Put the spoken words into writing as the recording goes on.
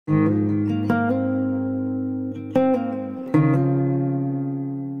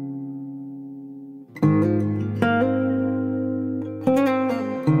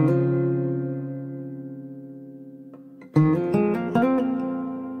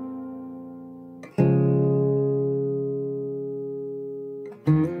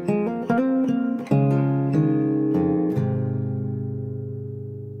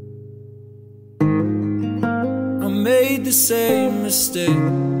the same mistake.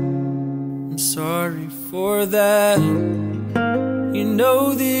 I'm sorry for that. You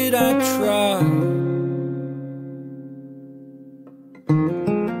know that I tried.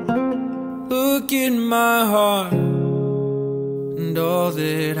 Look in my heart and all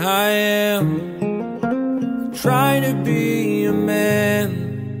that I am. I try to be a man,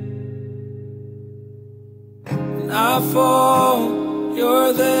 and I fall,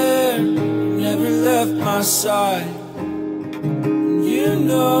 you're there. You never left my side. And you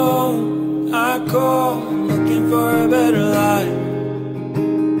know I call, looking for a better life.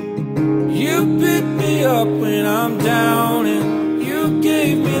 You pick me up when I'm down, and you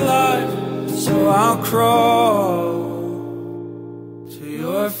gave me life. So I'll crawl to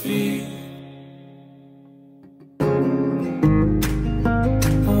your feet.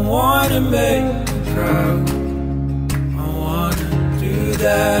 I wanna make you proud. I wanna do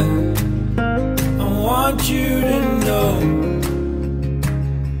that. I want you to know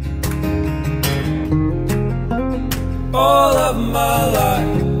all of my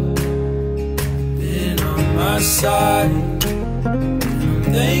life been on my side.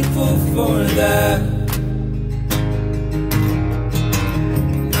 Thankful for that.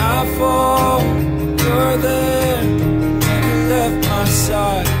 When I fall, you're there. Never left my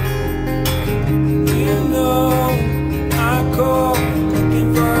side. You know I call, looking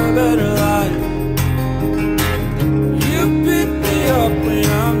for a better life. You pick me up when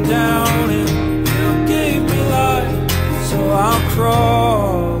I'm down, and you gave me life. So I'll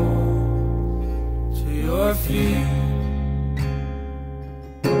crawl to your feet.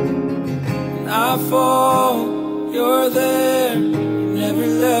 I fall, you're there. You never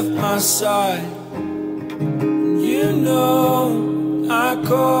left my side. You know I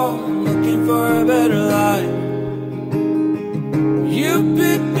call, looking for a better life. You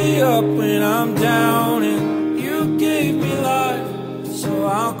pick me up when I'm down, and you gave me life. So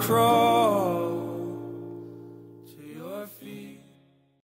I'll crawl